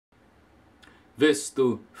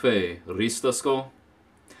Vestu fe ristasko,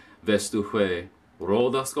 vestu fe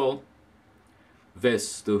rodasko,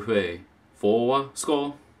 vestu fe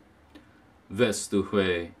foasko, vestu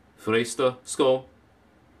fe fristasko,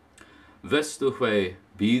 vestu fe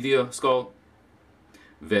bidiasko,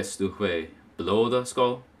 vestu fe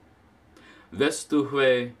blodasko, vestu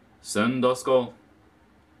fe sendasko,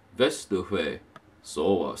 vestu fe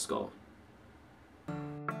sovasko.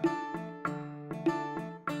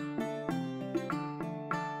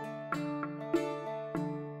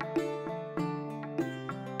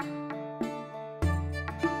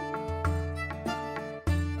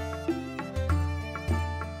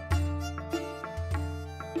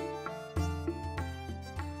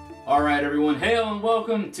 Alright everyone, hail and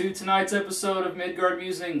welcome to tonight's episode of Midgard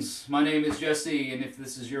Musings. My name is Jesse, and if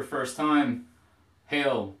this is your first time,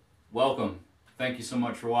 hail, welcome. Thank you so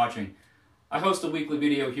much for watching. I host a weekly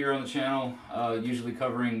video here on the channel, usually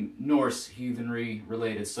covering Norse heathenry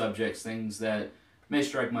related subjects, things that may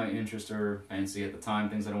strike my interest or fancy at the time,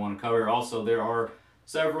 things that I want to cover. Also, there are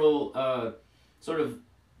several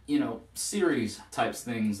series types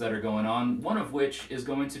things that are going on, one of which is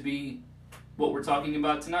going to be what we're talking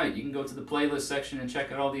about tonight. You can go to the playlist section and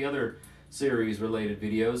check out all the other series related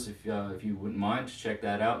videos if you wouldn't mind. Just check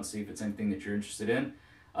that out and see if it's anything that you're interested in.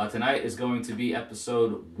 Tonight is going to be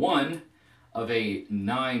episode 1 of a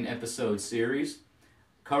 9-episode series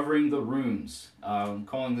covering the runes. I'm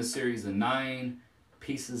calling this series the 9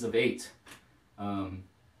 Pieces of 8, a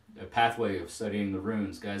pathway of studying the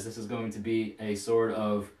runes. Guys, this is going to be a sort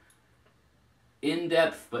of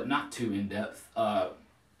in-depth but not too in-depth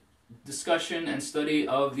discussion and study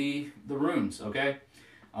of the runes, okay?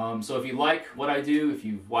 So if you like what I do, if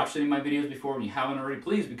you've watched any of my videos before and you haven't already,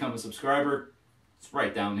 please become a subscriber. It's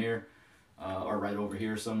right down here, or right over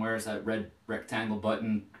here somewhere. It's that red rectangle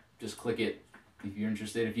button. Just click it if you're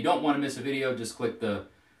interested. If you don't want to miss a video, just click the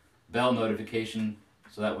bell notification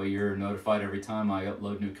so that way you're notified every time I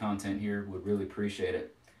upload new content here. Would really appreciate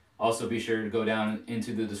it. Also be sure to go down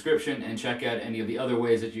into the description and check out any of the other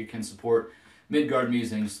ways that you can support Midgard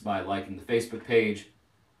Musings by liking the Facebook page,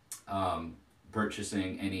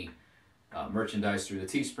 purchasing any merchandise through the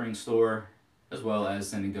Teespring store, as well as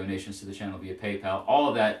sending donations to the channel via PayPal. All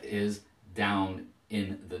of that is down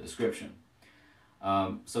in the description.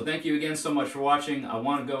 So thank you again so much for watching. I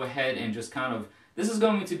want to go ahead and just this is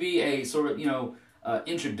going to be a sort of,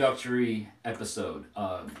 introductory episode.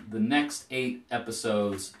 The next 8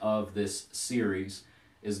 episodes of this series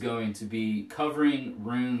is going to be covering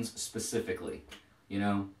runes specifically.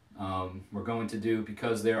 We're going to do,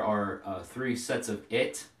 because there are 3 sets of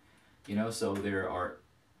it, so there are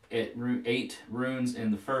 8 runes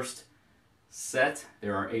in the first set,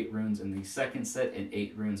 there are 8 runes in the second set, and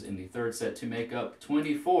 8 runes in the third set to make up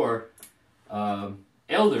 24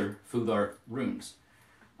 Elder Futhark runes.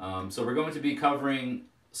 So we're going to be covering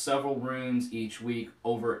several runes each week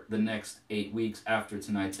over the next 8 weeks after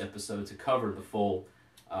tonight's episode to cover the full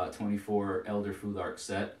 24 Elder Futhark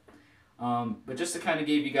set. But just to kind of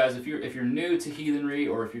give you guys, if you're new to heathenry,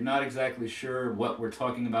 or if you're not exactly sure what we're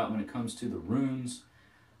talking about when it comes to the runes,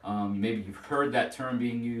 maybe you've heard that term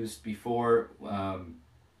being used before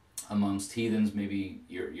amongst heathens, maybe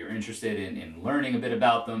you're interested in learning a bit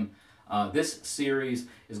about them. This series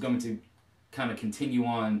is going to kind of continue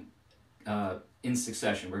on in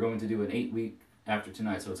succession. We're going to do an 8-week after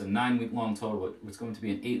tonight, so it's a 9-week long total. It's going to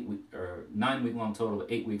be an 9-week long total,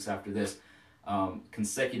 8 weeks after this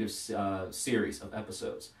consecutive series of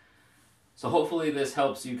episodes. So hopefully this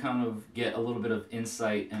helps you kind of get a little bit of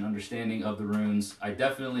insight and understanding of the runes. I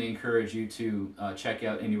definitely encourage you to check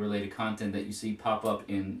out any related content that you see pop up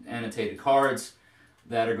in annotated cards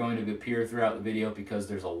that are going to appear throughout the video, because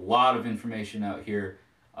there's a lot of information out here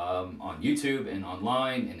on YouTube and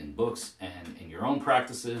online and in books and in your own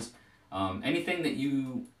practices. Anything that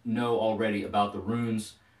you know already about the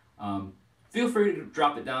runes, feel free to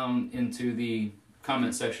drop it down into the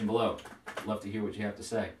comment section below. I'd love to hear what you have to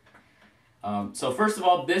say. So first of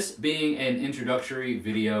all, this being an introductory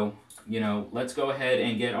video, let's go ahead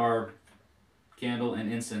and get our candle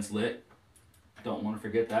and incense lit. Don't want to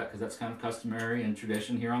forget that, because that's kind of customary and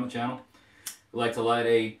tradition here on the channel. We like to light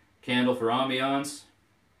a candle for ambiance,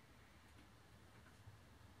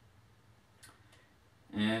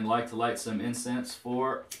 and like to light some incense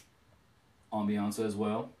for ambiance as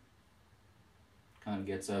well. Kind of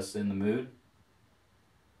gets us in the mood.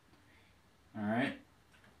 All right.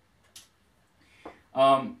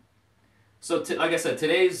 So like I said,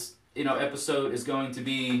 today's episode is going to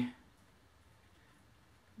be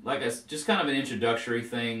just kind of an introductory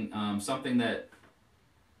thing, something that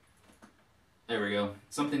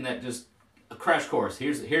just a crash course.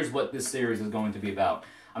 Here's what this series is going to be about.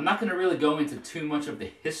 I'm not going to really go into too much of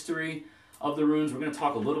the history of the runes. We're going to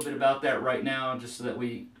talk a little bit about that right now, just so that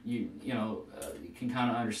you can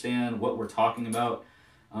kind of understand what we're talking about.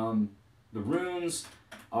 The runes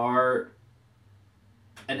are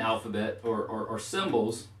an alphabet or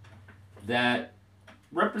symbols that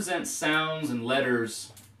represent sounds and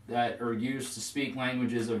letters that are used to speak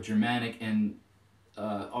languages of Germanic and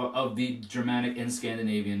of the Germanic and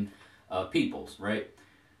Scandinavian peoples, right?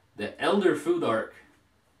 The Elder Futhark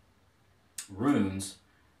runes,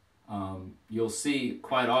 you'll see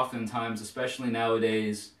quite oftentimes, especially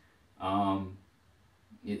nowadays,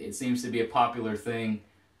 it seems to be a popular thing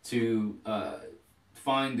to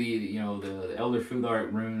find the Elder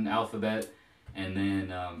Futhark rune alphabet and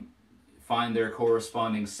then find their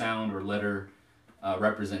corresponding sound or letter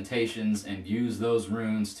representations and use those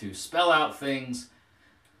runes to spell out things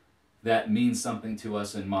that mean something to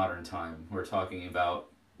us in modern time. We're talking about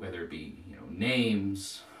whether it be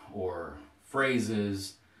names or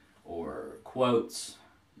phrases or quotes.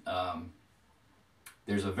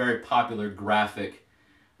 There's a very popular graphic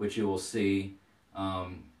which you will see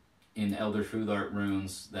in Elder Futhark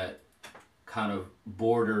runes that kind of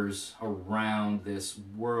borders around this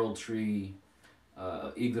world tree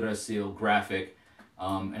Yggdrasil graphic,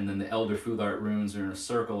 and then the Elder Futhark runes are in a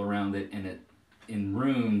circle around it, and in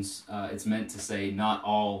runes it's meant to say not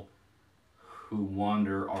all who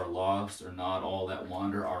wander are lost, or not all that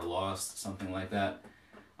wander are lost, something like that.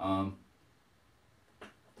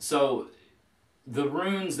 So the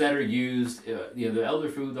runes that are used, the Elder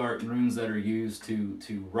Futhark runes that are used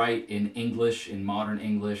to write in English, in modern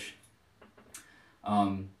English,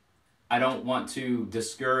 I don't want to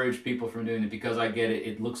discourage people from doing it, because I get it.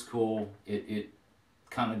 It looks cool. It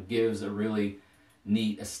kind of gives a really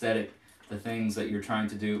neat aesthetic to things that you're trying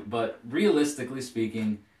to do. But realistically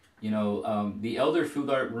speaking, the Elder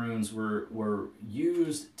Futhark runes were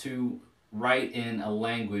used to write in a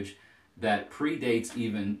language that predates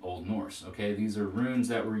even Old Norse. Okay, these are runes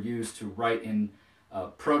that were used to write in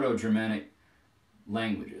Proto-Germanic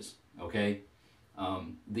languages. Okay,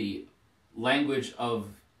 the language of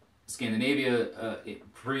Scandinavia,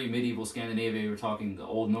 pre-medieval Scandinavia, we're talking the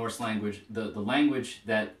Old Norse language. The language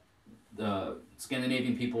that the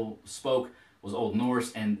Scandinavian people spoke was Old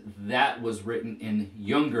Norse, and that was written in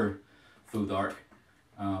Younger Futhark,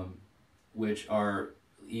 which are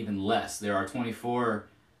even less. There are 24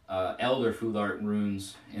 Elder Futhark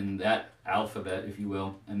runes in that alphabet, if you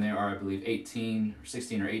will, and there are, I believe, 16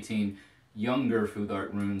 or 18 Younger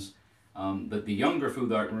Futhark runes. But the Younger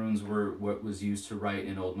Futhark runes were what was used to write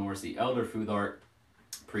in Old Norse. The Elder Futhark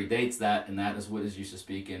predates that, and that is what is used to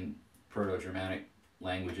speak in Proto-Germanic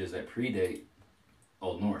languages that predate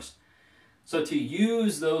Old Norse. So to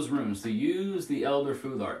use those runes, to use the Elder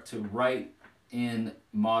Futhark to write in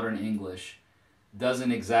modern English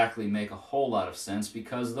doesn't exactly make a whole lot of sense,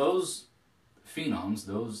 because those phonemes,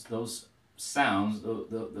 those sounds,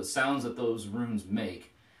 the sounds that those runes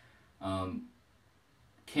make,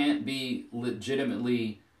 can't be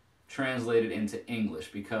legitimately translated into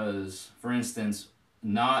English, because, for instance,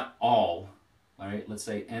 not all, all right, let's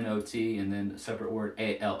say N-O-T and then a separate word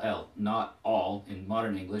A-L-L, not all in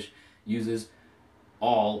modern English uses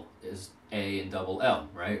all as A and double L,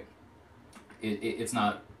 right? It's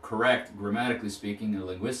not correct, grammatically speaking or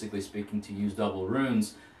linguistically speaking, to use double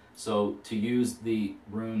runes. So to use the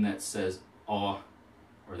rune that says aw,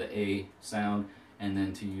 or the A sound, and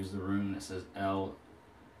then to use the rune that says L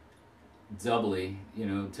doubly,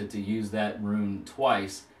 to use that rune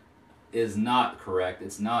twice is not correct.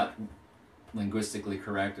 It's not linguistically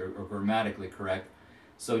correct or grammatically correct.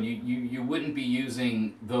 So you wouldn't be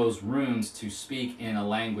using those runes to speak in a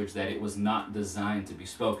language that it was not designed to be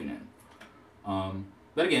spoken in.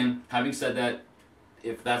 But again, having said that,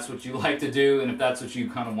 if that's what you like to do, and if that's what you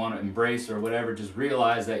kind of want to embrace or whatever, just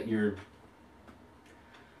realize that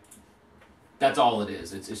that's all it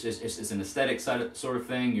is. It's an aesthetic sort of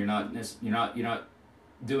thing. You're not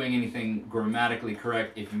doing anything grammatically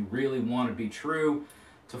correct. If you really want to be true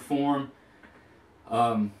to form,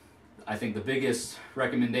 I think the biggest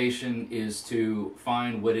recommendation is to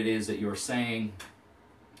find what it is that you're saying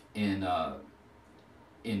in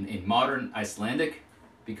modern Icelandic,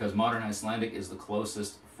 because modern Icelandic is the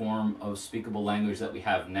closest form of speakable language that we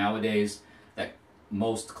have nowadays that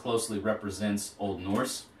most closely represents Old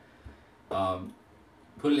Norse.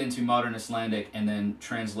 Put it into modern Icelandic and then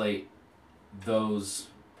translate those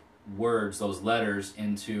words, those letters,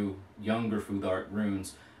 into Younger Futhark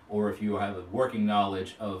runes. Or if you have a working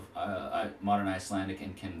knowledge of modern Icelandic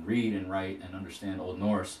and can read and write and understand Old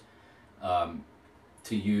Norse,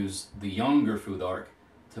 to use the Younger Futhark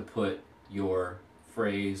to put your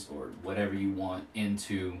phrase or whatever you want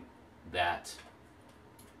into that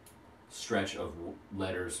stretch of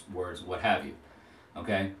letters, words, what have you.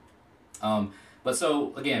 Okay? But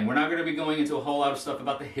so, again, we're not going to be going into a whole lot of stuff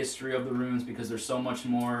about the history of the runes because there's so much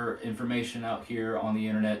more information out here on the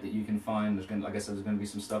internet that you can find. There's going to, like I said, there's going to be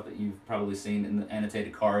some stuff that you've probably seen in the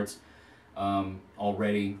annotated cards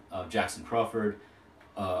already. Jackson Crawford,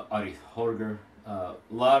 Arith Horger, a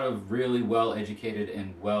lot of really well-educated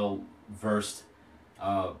and well-versed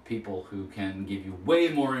people who can give you way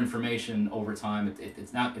more information over time.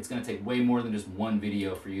 It's going to take way more than just one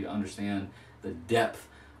video for you to understand the depth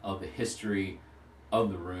of the history of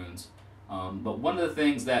the runes. But one of the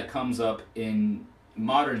things that comes up in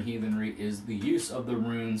modern heathenry is the use of the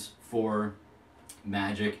runes for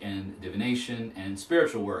magic and divination and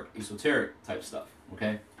spiritual work, esoteric type stuff,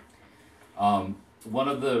 okay? One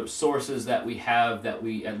of the sources that we have, that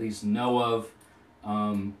we at least know of,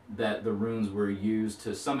 that the runes were used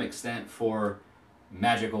to some extent for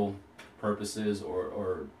magical purposes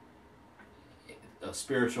or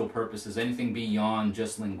spiritual purposes, anything beyond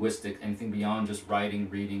just linguistic, anything beyond just writing,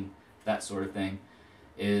 reading, that sort of thing,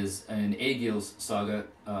 is in Egil's saga,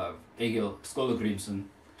 Egil Skallagrimsson.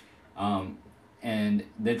 And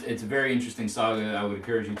it's a very interesting saga. I would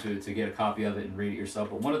encourage you to get a copy of it and read it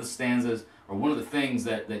yourself. But one of the stanzas, or one of the things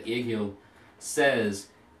that Egil says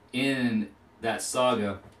in that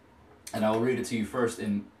saga, and I'll read it to you first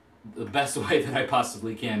in the best way that I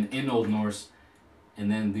possibly can in Old Norse, and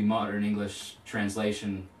then the modern English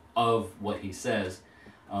translation of what he says,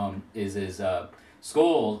 is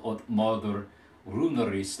Skål åt moder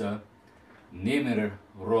runarista nemer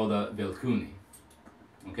roda velkuni.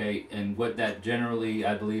 Okay, and what that generally,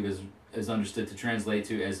 I believe, is understood to translate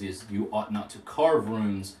to as is, you ought not to carve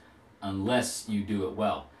runes unless you do it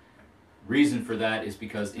well. Reason for that is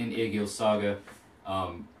because in Egil's saga,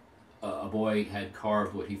 a boy had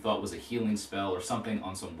carved what he thought was a healing spell or something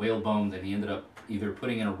on some whale bones, and he ended up either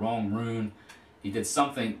putting in a wrong rune. He did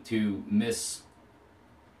something to misalign,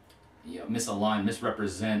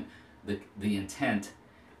 misrepresent the intent,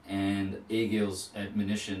 and Egil's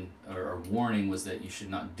admonition or warning was that you should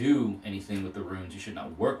not do anything with the runes, you should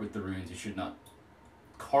not work with the runes, you should not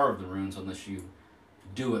carve the runes unless you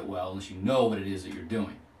do it well, unless you know what it is that you're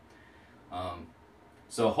doing.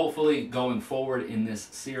 So hopefully going forward in this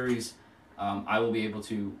series, I will be able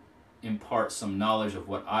to impart some knowledge of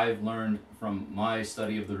what I've learned from my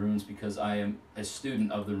study of the runes, because I am a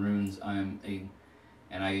student of the runes. I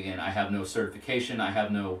have no certification, I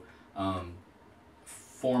have no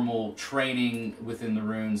formal training within the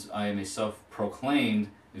runes. I am a self-proclaimed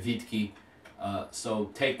Vitki,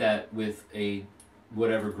 so take that with a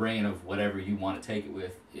whatever grain of whatever you want to take it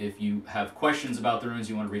with. If you have questions about the runes,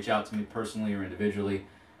 you want to reach out to me personally or individually,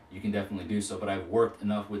 you can definitely do so. But I've worked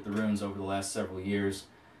enough with the runes over the last several years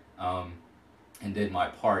and did my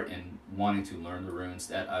part in wanting to learn the runes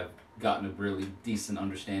that I've gotten a really decent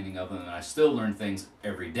understanding of them, and I still learn things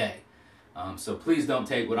every day. So please don't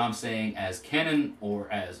take what I'm saying as canon or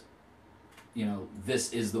as,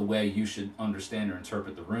 this is the way you should understand or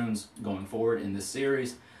interpret the runes going forward in this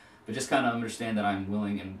series. But just kind of understand that I'm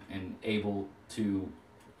willing and able to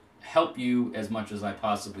help you as much as I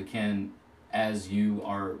possibly can as you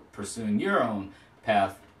are pursuing your own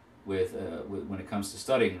path with when it comes to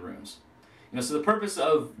studying the runes. So the purpose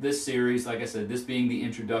of this series, like I said, this being the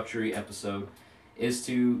introductory episode, is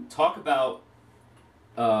to talk about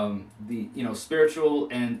the spiritual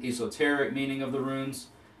and esoteric meaning of the runes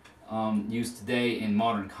used today in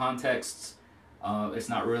modern contexts. It's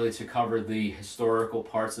not really to cover the historical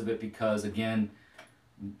parts of it because, again,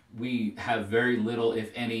 we have very little,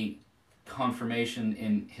 if any, confirmation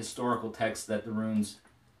in historical texts that the runes,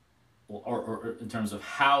 or in terms of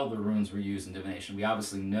how the runes were used in divination. We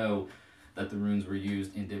obviously know that the runes were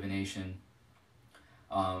used in divination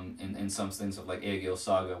in some things of like Egil's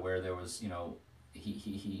saga, where there was,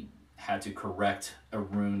 he had to correct a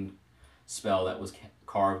rune spell that was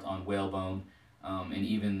carved on whalebone, and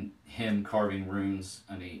even him carving runes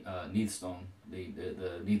on a neathstone,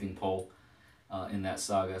 the neathing pole, in that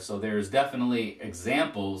saga. So there's definitely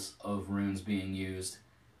examples of runes being used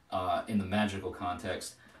in the magical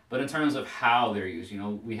context. But in terms of how they're used,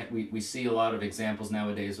 we see a lot of examples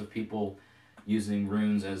nowadays of people using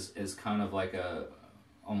runes as kind of like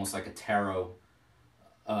almost like a tarot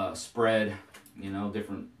spread.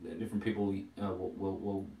 Different people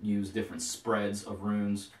will use different spreads of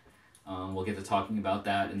runes. We'll get to talking about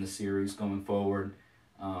that in the series going forward.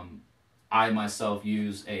 I myself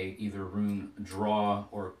use either rune draw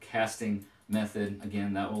or casting method.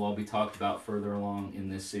 Again, that will all be talked about further along in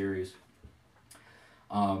this series.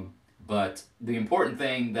 But the important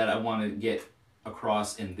thing that I want to get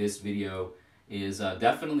across in this video is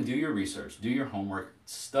definitely do your research, do your homework,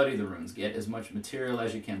 study the runes, get as much material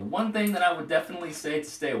as you can. The one thing that I would definitely say to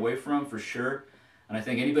stay away from for sure, and I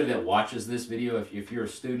think anybody that watches this video, if you're a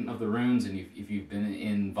student of the runes and if you've been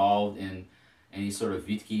involved in any sort of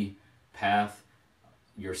Vitki path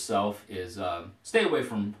yourself, is stay away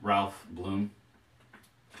from Ralph Bloom.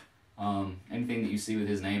 Anything that you see with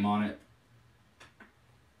his name on it,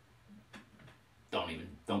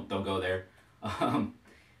 don't go there. And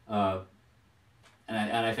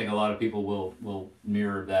I think a lot of people will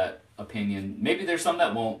mirror that opinion. Maybe there's some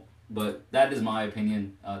that won't, but that is my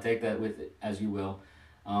opinion. Take that with it as you will.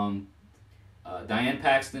 Diane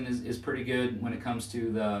Paxton is pretty good when it comes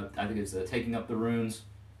to I think it's Taking Up the Runes.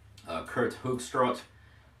 Kurt Hoogstraat.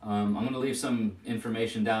 I'm going to leave some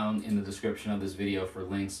information down in the description of this video for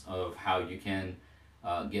links of how you can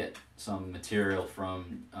get some material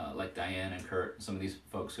from like Diane and Kurt, some of these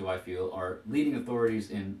folks who I feel are leading authorities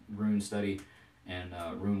in rune study and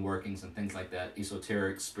rune workings and things like that,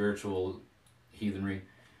 esoteric, spiritual heathenry.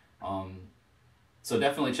 So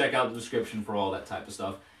definitely check out the description for all that type of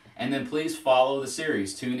stuff. And then please follow the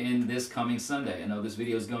series. Tune in this coming Sunday. I know this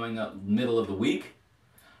video is going up middle of the week,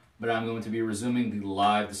 but I'm going to be resuming the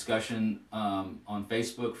live discussion on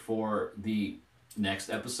Facebook for the next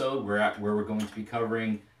episode where we're going to be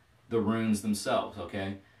covering the runes themselves,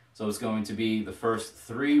 okay? So it's going to be the first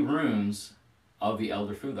 3 runes of the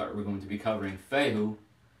Elder Futhark. We're going to be covering Fehu,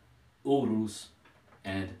 Urus,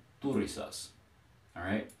 and Turisas. All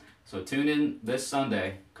right? So tune in this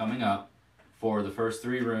Sunday coming up for the first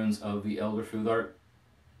 3 runes of the Elder Futhark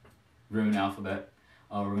rune alphabet.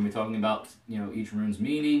 We're going to be talking about, each rune's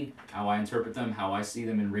meaning, how I interpret them, how I see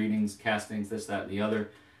them in readings, castings, this, that, and the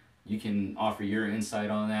other. You can offer your insight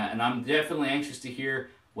on that. And I'm definitely anxious to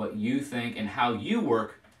hear what you think and how you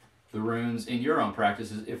work the runes in your own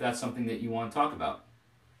practices, if that's something that you want to talk about.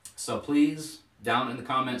 So please, down in the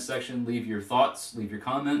comment section, leave your thoughts, leave your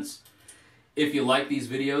comments. If you like these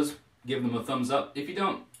videos, give them a thumbs up. If you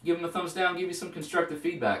don't, give them a thumbs down, give me some constructive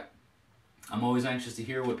feedback. I'm always anxious to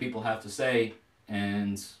hear what people have to say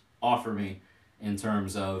and offer me in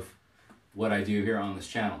terms of what I do here on this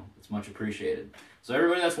channel. It's much appreciated. So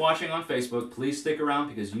everybody that's watching on Facebook, please stick around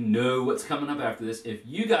because you know what's coming up after this. If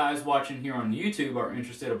you guys watching here on YouTube are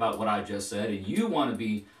interested about what I just said and you want to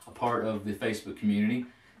be a part of the Facebook community,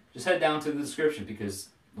 just head down to the description because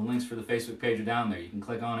the links for the Facebook page are down there. You can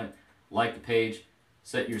click on it, like the page,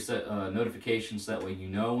 set your notifications so that way you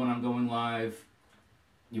know when I'm going live.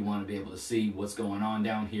 You want to be able to see what's going on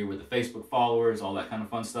down here with the Facebook followers, all that kind of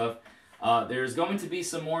fun stuff. There's going to be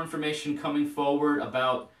some more information coming forward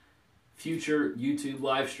about future YouTube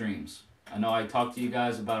live streams. I know I talked to you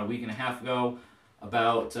guys about a week and a half ago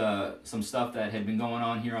about some stuff that had been going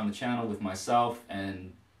on here on the channel with myself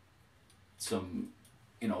and some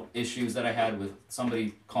issues that I had with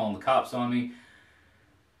somebody calling the cops on me.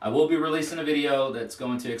 I will be releasing a video that's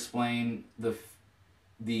going to explain the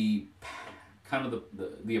kind of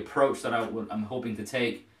the approach that I'm hoping to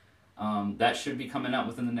take. That should be coming out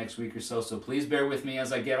within the next week or so. So please bear with me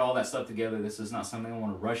as I get all that stuff together. This is not something I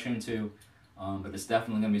want to rush into, but it's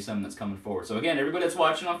definitely going to be something that's coming forward. So again, everybody that's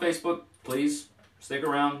watching on Facebook, please stick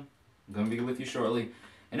around. I'm going to be with you shortly.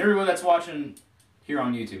 And everybody that's watching here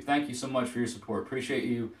on YouTube, thank you so much for your support. Appreciate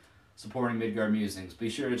you supporting Midgard Musings. Be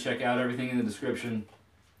sure to check out everything in the description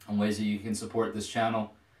on ways that you can support this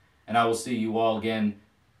channel. And I will see you all again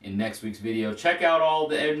in next week's video. Check out all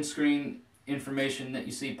the end screen information that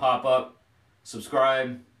you see pop up.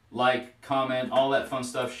 Subscribe, like, comment, all that fun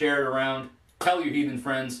stuff. Share it around. Tell your heathen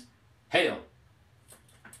friends, hail.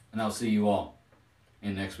 And I'll see you all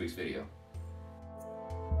in next week's video.